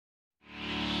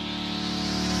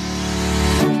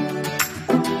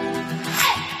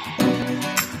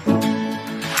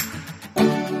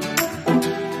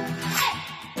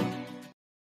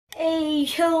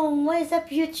Yo, what is up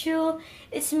YouTube?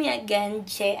 It's me again,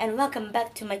 Jei, and welcome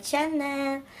back to my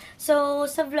channel. So,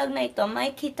 sa vlog na ito,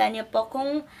 makikita niyo po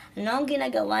kung ano ang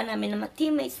ginagawa namin ng mga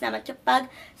teammates na matupag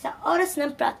sa oras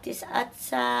ng practice at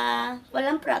sa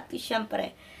walang practice,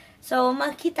 syempre. So,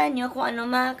 makikita niyo kung ano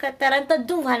mga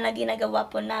katarantaduhan na ginagawa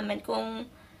po namin kung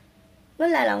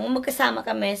wala lang, magkasama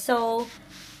kami. So,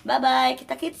 bye-bye!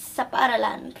 Kita-kits sa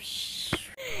paaralan.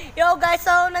 Yo guys, so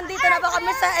nandito na po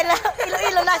kami sa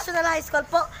Iloilo National High School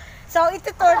po. So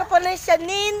itutour ko po na siya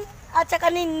Nin at saka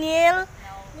ni Neil,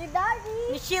 ni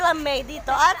Daddy, ni Sheila May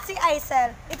dito at si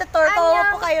Aisel. Itutour ko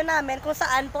po kayo namin kung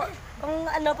saan po, kung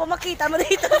ano po makita mo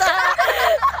dito sa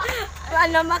kung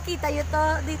ano makita yun to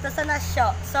dito sa Nasyo.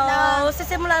 So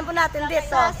sisimulan po natin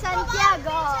dito. sa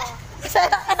Santiago.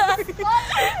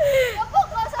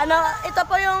 Ano, ito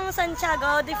po yung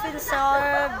Santiago Defensor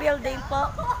Building po.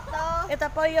 Ito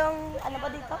po yung, ano ba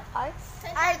dito? Arts?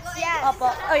 Arts, yes. Opo.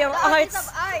 O, yung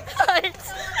arts. Arts.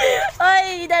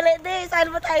 Ay, dali, di. Saan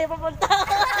mo tayo pupunta?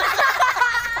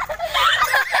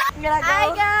 Hi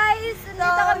guys! Dito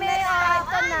kami.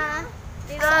 Ito na.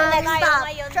 Next stop.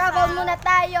 Travel muna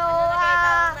tayo.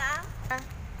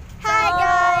 Hi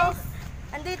guys!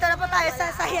 Andito na po tayo sa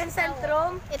Science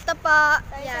Centrum. Ito po.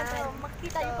 Science Centrum.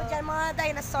 Makikita niyo po dyan mga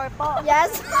dinosaur po.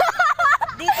 Yes.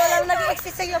 Dito lang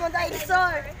nag-exist yung mga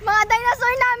dinosaur. Mga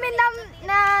dinosaur namin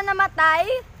na namatay.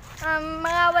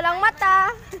 Mga walang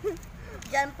mata.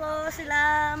 Diyan po sila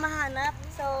mahanap.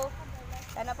 So,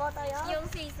 sana po tayo. Yung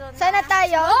season. Sana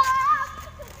tayo.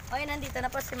 Okay, nandito na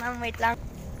po si Ma'am. Wait lang.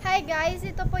 Hi guys,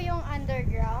 ito po yung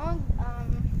underground.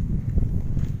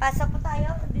 Pasok po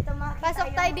tayo. Dito makikita Pasok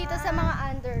yung tayo dito sa mga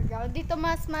underground. Dito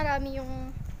mas marami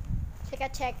yung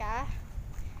cheka-cheka.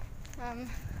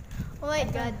 Oh my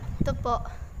God. Ito po.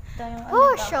 Ito yung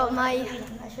Oh, underground. siomay.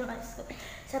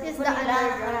 Sabi Yes, po the nila,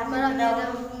 underground. marami daw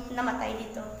Marami namatay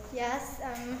dito. Yes.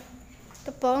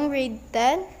 Ito po ang grade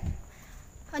 10.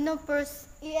 Ano first?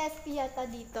 ESP yata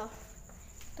dito.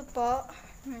 Ito po.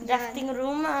 Ayan. Drafting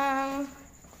room ang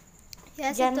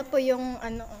Yes, Diyan. ito po yung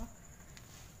ano.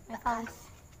 taas.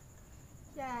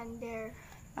 Yan, there.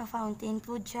 Ang fountain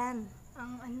po dyan.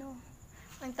 Ang ano.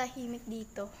 Ang tahimik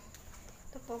dito.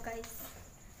 Ito po guys.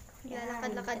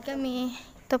 Lalakad-lakad kami.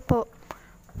 Ito po.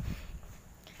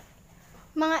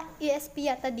 Mga ESP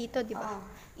yata dito, di ba?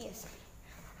 Yes.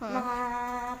 Huh. Mga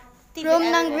Room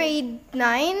ng grade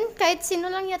 9. Kahit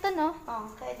sino lang yata, no?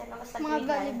 kahit ano mas Mga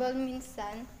volleyball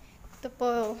minsan. Ito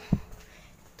po.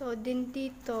 Ito din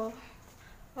dito.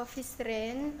 Office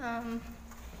rin.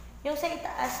 Yung sa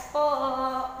itaas po,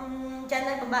 dyan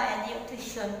nagbabayad yung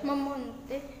tuition.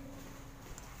 Mamonte.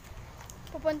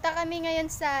 Pupunta kami ngayon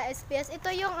sa SPS.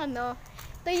 Ito yung ano,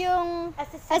 ito yung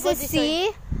SSC,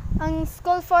 ang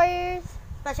School for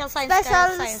Special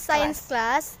Science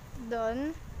Class.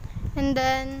 Doon. And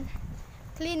then,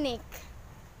 clinic.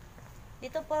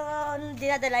 Dito po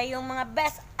dinadala yung mga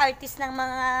best artist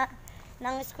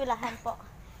ng eskwelahan po.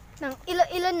 Ng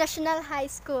Iloilo National High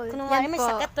School. Kung Yan may po.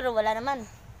 sakit pero wala naman.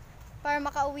 Para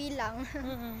makauwi lang.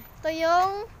 Ito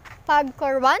yung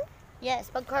Pagcor 1.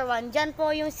 Yes, pagkorwan. Dyan po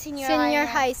yung senior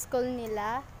High School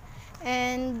nila.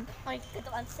 And, Ay,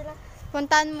 katuan sila.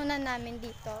 puntahan muna namin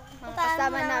dito. Mga Puntahan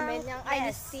kasama muna. namin, yung Yes.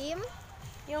 IDS team.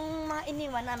 Yung mga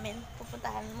iniwan namin,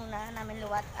 pupuntahan muna namin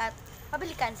luwat at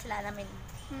pabilikan sila namin.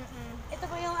 Ito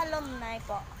po yung alumni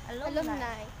po.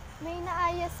 Alumni. May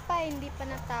naayas pa, hindi pa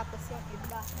natapos yung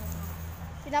iba.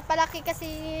 Pinapalaki kasi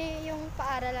yung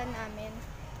paaralan namin.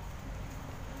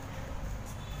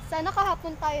 Sana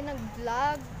kahapon tayo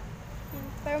nag-vlog.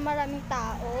 Pero maraming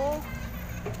tao.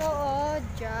 Ito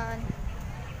dyan.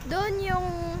 Doon yung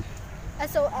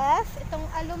SOF, itong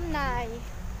alumni.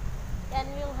 Yan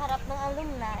yung harap ng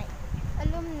alumni.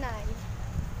 Alumni.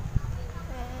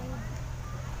 And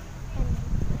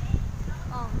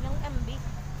Yung MB.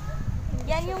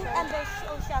 Yan yung under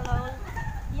social hall.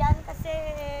 Yan kasi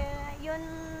yun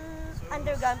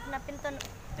underground na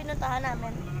pinuntahan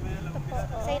namin. ito po.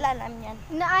 Sa ilalim yan.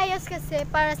 Naayos kasi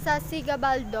para sa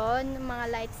Sigabal doon, mga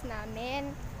lights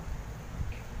namin.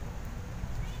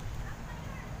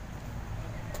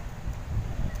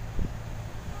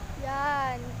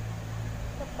 Yan.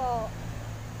 Ito po.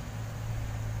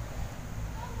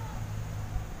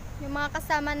 Yung mga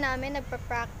kasama namin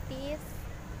nagpa-practice.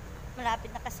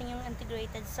 Malapit na kasi yung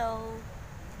integrated, so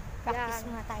practice Yan.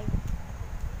 muna tayo.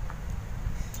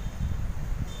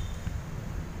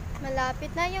 Malapit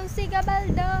na yung Sigabal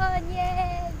doon.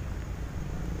 Yay!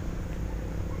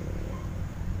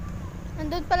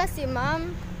 Nandun pala si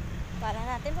ma'am. Para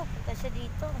natin pupunta siya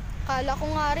dito. Kala ko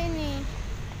nga rin eh.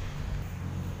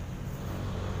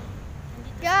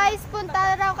 Nandito Guys,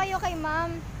 punta raw kayo kay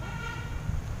ma'am.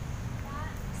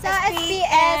 Sa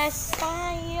SPS.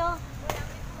 Tayo.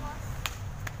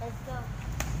 Let's go.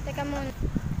 Teka muna.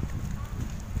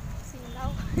 Silaw.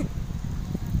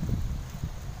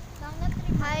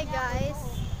 Hi guys.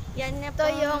 Yan na Ito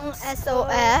po yung store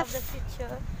SOF. of the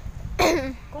future.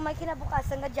 Kung may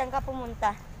kinabukasan na dyan ka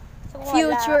pumunta. So, kung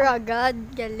Future wala, agad.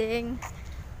 Galing.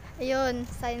 Ayun,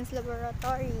 science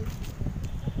laboratory.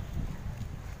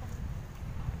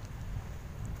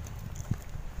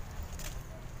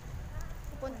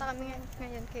 Pupunta kami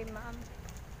ngayon kay ma'am.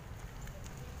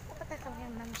 Dapat kami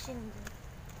yung Ma'am Shindy.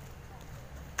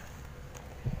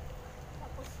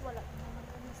 Tapos wala naman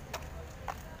kami stick.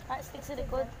 Stick sa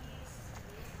likod.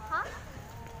 Ha?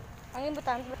 Ang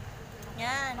imbutan.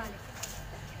 Yan.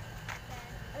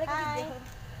 Hi.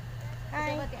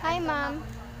 Hi. Hi ma'am.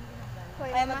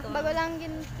 Wait, Ay, ma. matulog. Bago lang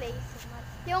yung place.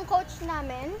 Yung coach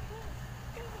namin,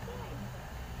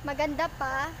 maganda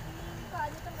pa.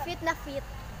 Fit na fit.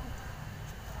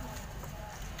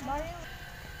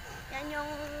 Yan yung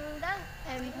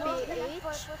MPH.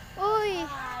 Uy!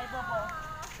 Hi, Bobo.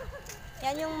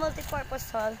 Yan yung multipurpose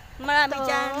hall. Marami Ito.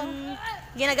 dyan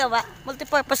ginagawa.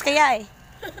 Multipurpose kaya eh.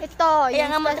 Ito, Kaya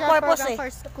nga yung special multipurpose program eh. for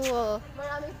school.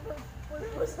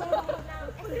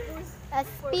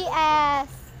 SPS.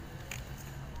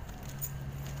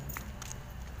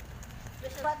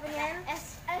 Ba't mo yan?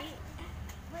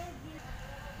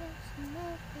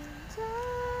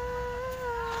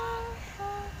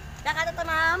 Lakad ito,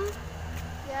 ma'am.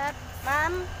 Yep.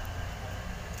 Ma'am.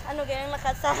 Ano ganyan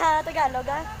lakad sa Tagalog,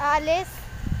 ah? Alis.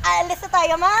 Aalis na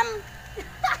tayo, ma'am.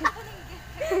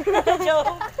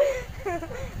 Joke.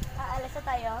 Aalis na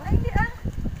tayo. Ay, hindi ah.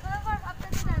 Warm up na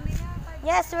din namin.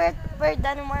 Yes, we're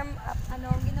done warm up. Ano,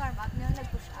 gin-warm up nyo?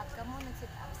 Nag-push up ka mo, nag-sit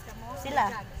ups ka mo, Sila.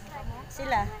 nag-jogging ka mo.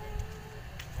 Sila.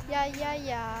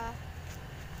 Yeah.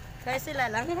 Kaya sila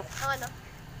lang. Ano?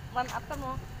 Warm up ka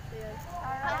mo.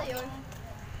 Ano yun?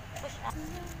 Push up.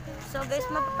 So guys,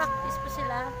 magpa-practice po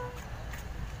sila.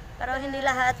 Pero hindi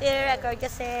lahat i-record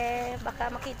kasi baka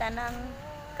makita ng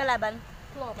kalaban.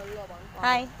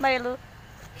 Hi, Marilu.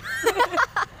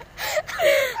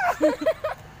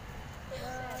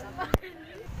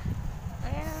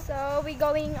 Ayan. So, we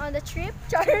going on the trip?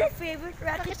 Our favorite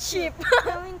rocket ship.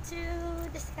 Going to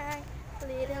the sky.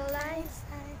 Little lights.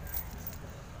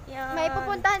 Yan. May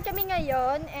pupuntahan kami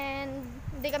ngayon and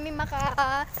hindi kami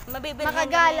Mabibilhan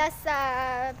makagala sa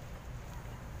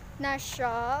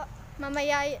Nasho.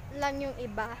 Mamaya lang yung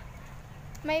iba.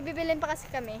 May bibilin pa kasi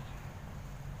kami.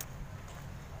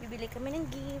 Bibili kami ng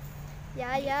gift.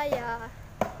 Yeah.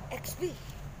 XB.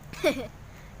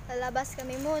 Lalabas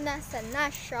kami muna sa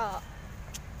Nasho.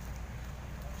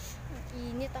 Ang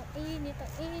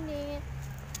init.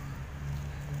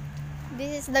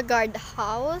 This is the guard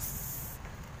house.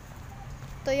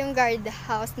 Ito yung guard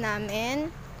house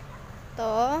namin.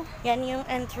 Ito. Yan yung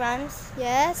entrance.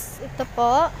 Yes, ito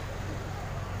po.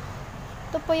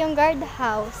 Ito po yung guard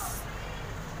house.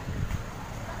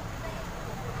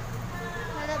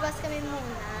 Lalabas kami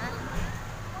muna.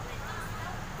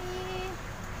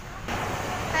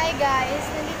 Hi guys,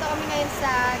 nandito kami ngayon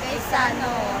sa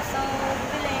Gaisano. So,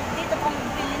 dito po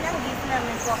bibili ng gift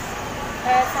namin po.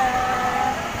 Para sa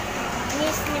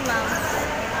niece ni ma'am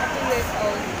at 2 years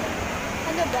old.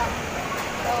 Ano ba?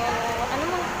 So,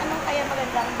 anong kaya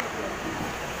magandang gift yun?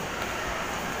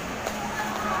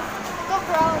 Ito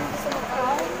crown. Gusto mo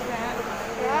crown?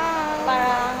 Crown.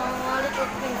 Parang little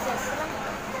princess lang.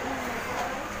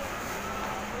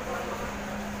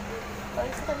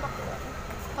 Toys ko makuha.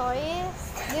 Toys.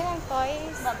 Di lang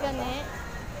toys. Babaw. Gani.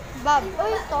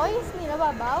 Uy, toys. Nila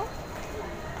babaw.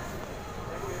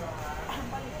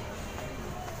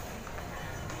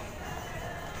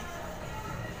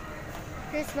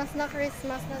 Christmas na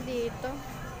dito.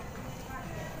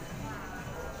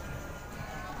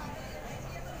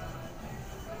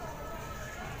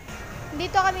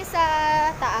 Dito kami sa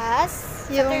taas.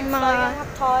 Yung mga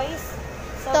yung toys.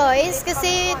 So, toys. bibili Kasi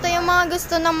kami ito yung mga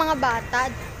gusto ng mga bata.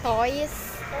 Toys.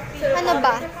 Ano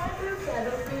ba?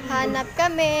 Hanap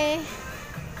kami.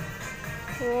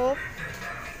 Whoop.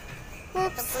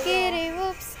 Whoops, kitty,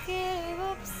 whoops, kitty,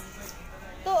 whoops.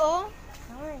 Ito oh.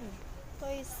 Ay.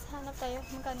 Toys. Hanap tayo.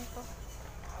 Magkano to?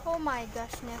 Oh my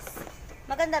gosh,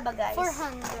 Maganda ba guys?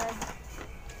 400.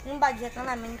 Yung budget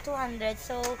na namin 200.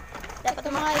 So, dapat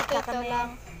Ito mga makita ito kami. lang.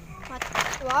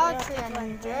 Wow,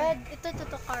 Yeah, 300. Ito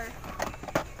car.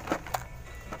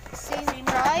 Same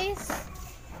price.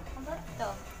 Ang ba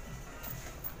ito?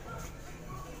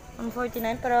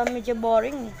 149 pero medyo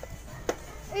boring eh.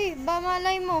 Uy, ba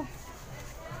malay mo?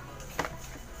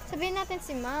 Sabihin natin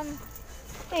si ma'am.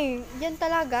 Eh, yan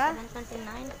talaga.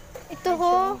 129. Ito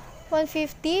ho.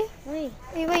 150? Uy,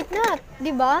 Eh, wait not.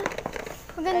 Di ba?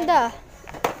 Maganda.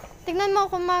 Tignan mo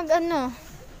kung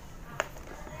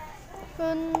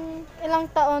kung ilang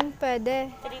taon pwede.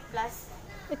 3 plus.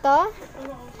 Ito?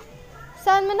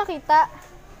 Saan mo nakita?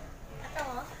 Ito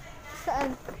mo? Saan?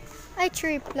 Ay,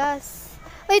 3 plus.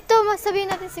 O ito,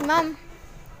 sabihin natin si ma'am.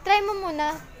 Try mo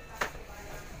muna.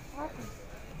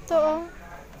 Ito, oh.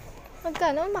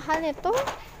 Magkano? Mahal nito.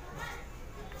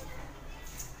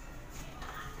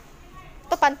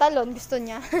 Ito, pantalon. Gusto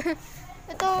niya.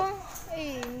 Ito,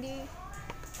 hindi.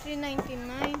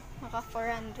 399. Maka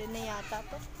 400 na yata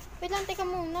to. Wait lang, teka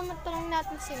muna. Matanong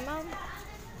natin si ma'am.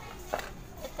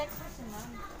 I-text mo si ma'am.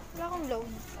 Wala akong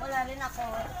load. Wala rin ako.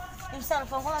 Yung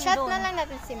cellphone ko nandun. Chat na lang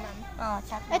natin si ma'am. Oo,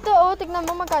 chat na. Ito, oh. Tignan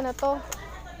mo magkano to.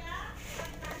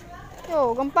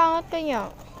 Yo, gampangat kaya.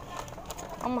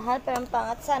 Ang mahal pero ang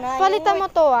pangat sana. Palitan mo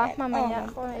to Oo. mamaya.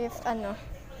 Kung if ano.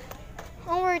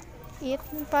 Ang worth it.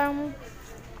 Parang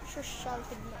social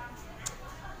tignan.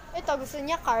 Ito, gusto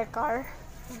niya car.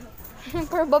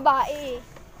 Pero babae.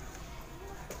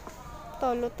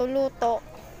 Ito, luto-luto.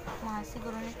 Mahal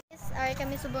siguro nito. Ay,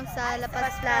 kami subong sa La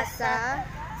Paz Plaza.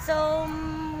 So,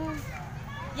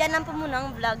 yan lang po muna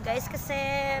ang vlog guys kasi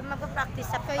magpa-practice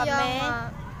up Kaya kami.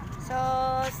 nga. So,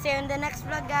 see you in the next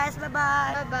vlog guys.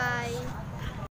 Bye-bye! Bye-bye.